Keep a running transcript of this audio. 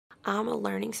I'm a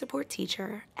learning support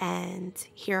teacher, and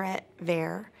here at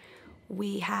Vare,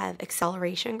 we have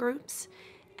acceleration groups,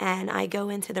 and I go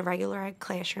into the regular ed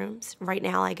classrooms. Right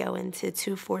now, I go into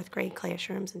 2 fourth grade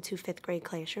classrooms and 2 fifth grade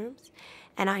classrooms,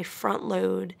 and I front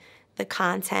load the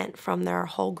content from their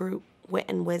whole group wit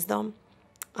and wisdom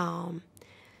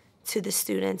to the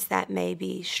students that may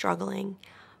be struggling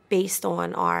based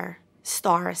on our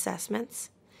STAR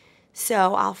assessments.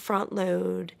 So I'll front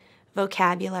load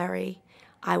vocabulary,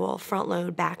 I will front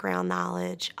load background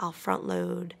knowledge, I'll front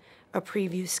load a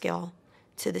preview skill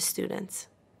to the students.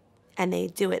 And they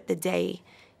do it the day,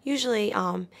 usually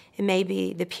it may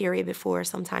be the period before,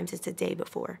 sometimes it's the day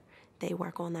before they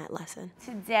work on that lesson.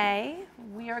 Today,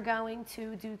 we are going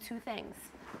to do 2 things.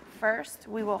 First,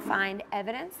 we will find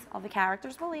evidence of the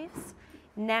character's beliefs.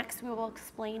 Next, we will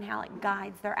explain how it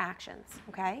guides their actions,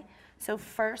 okay? So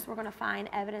first, we're going to find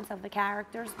evidence of the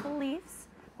character's beliefs.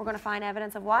 We're going to find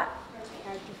evidence of what?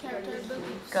 Character's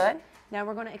beliefs. Good. Now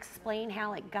we're going to explain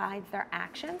how it guides their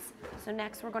actions. So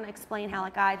next, we're going to explain how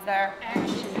it guides their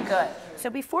actions. Good. So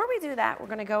before we do that, we're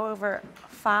going to go over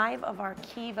 5 of our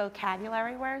key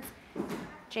vocabulary words.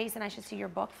 Jason, I should see your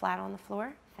book flat on the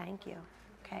floor. Thank you.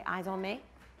 Okay, eyes on me.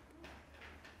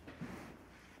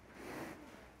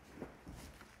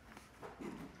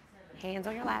 Hands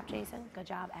on your lap, Jason. Good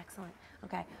job, excellent.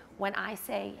 Okay, when I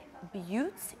say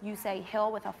buttes, you say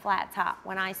hill with a flat top.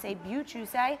 When I say butte, you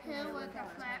say? Hill with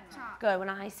a flat top. Good, when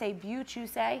I say butte, you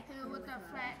say? Hill with a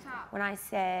flat top. When I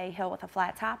say hill with a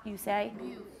flat top, you say?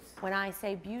 Butte. When I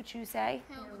say butte, you say?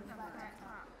 Hill with a flat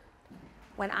top.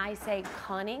 When I say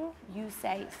cunning, you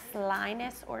say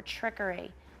slyness or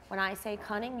trickery. When I say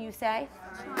cunning, you say?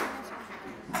 Slyness or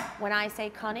trickery. When I say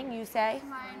cunning, you say?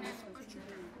 Slyness or trickery.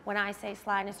 When I say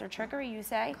slyness or trickery, you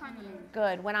say? Cunning.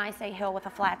 Good. When I say hill with a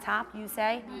flat top, you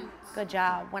say? Butte. Good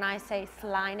job. When I say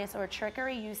slyness or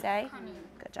trickery, you say? Cunning.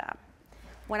 Good job.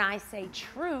 When I say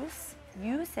truce,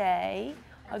 you say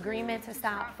agreement to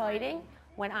stop fighting.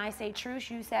 When I say truce,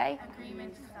 you say?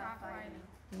 Agreement to stop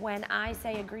fighting. When I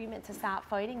say agreement to stop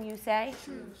fighting, you say?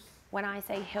 Truce. When I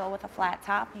say hill with a flat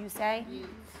top, you say? Butte.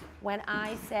 When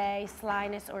I say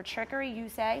slyness or trickery, you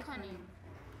say? Cunning.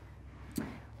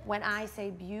 When I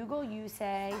say bugle, you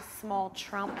say small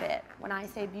trumpet. When I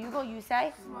say bugle, you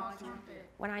say? Small trumpet.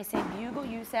 When I say bugle,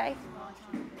 you say? Small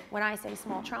trumpet. When I say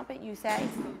small trumpet, you say?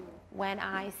 When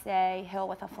I say hill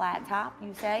with a flat top,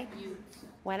 you say? Butte.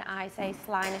 When I say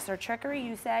slyness or trickery,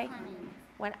 you say? Cunning.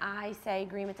 When I say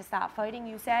agreement to stop fighting,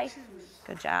 you say?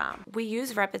 Good job. We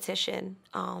use repetition.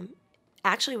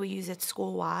 Actually, we use it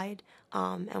school-wide,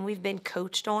 and we've been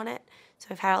coached on it, so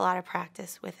I've had a lot of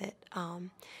practice with it.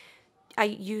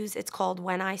 It's called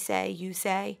when I say, you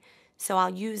say, so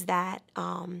I'll use that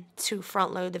to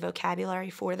front load the vocabulary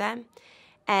for them.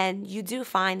 And you do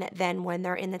find that then when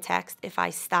they're in the text, if I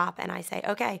stop and I say,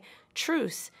 okay,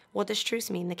 truce, what does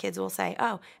truce mean? The kids will say,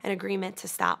 oh, an agreement to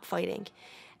stop fighting.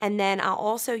 And then I'll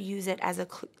also use it as a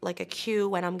cue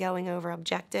when I'm going over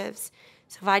objectives.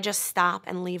 So if I just stop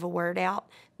and leave a word out,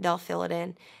 they'll fill it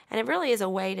in. And it really is a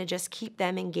way to just keep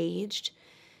them engaged,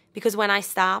 because when I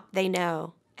stop, they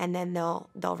know, and then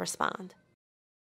they'll respond.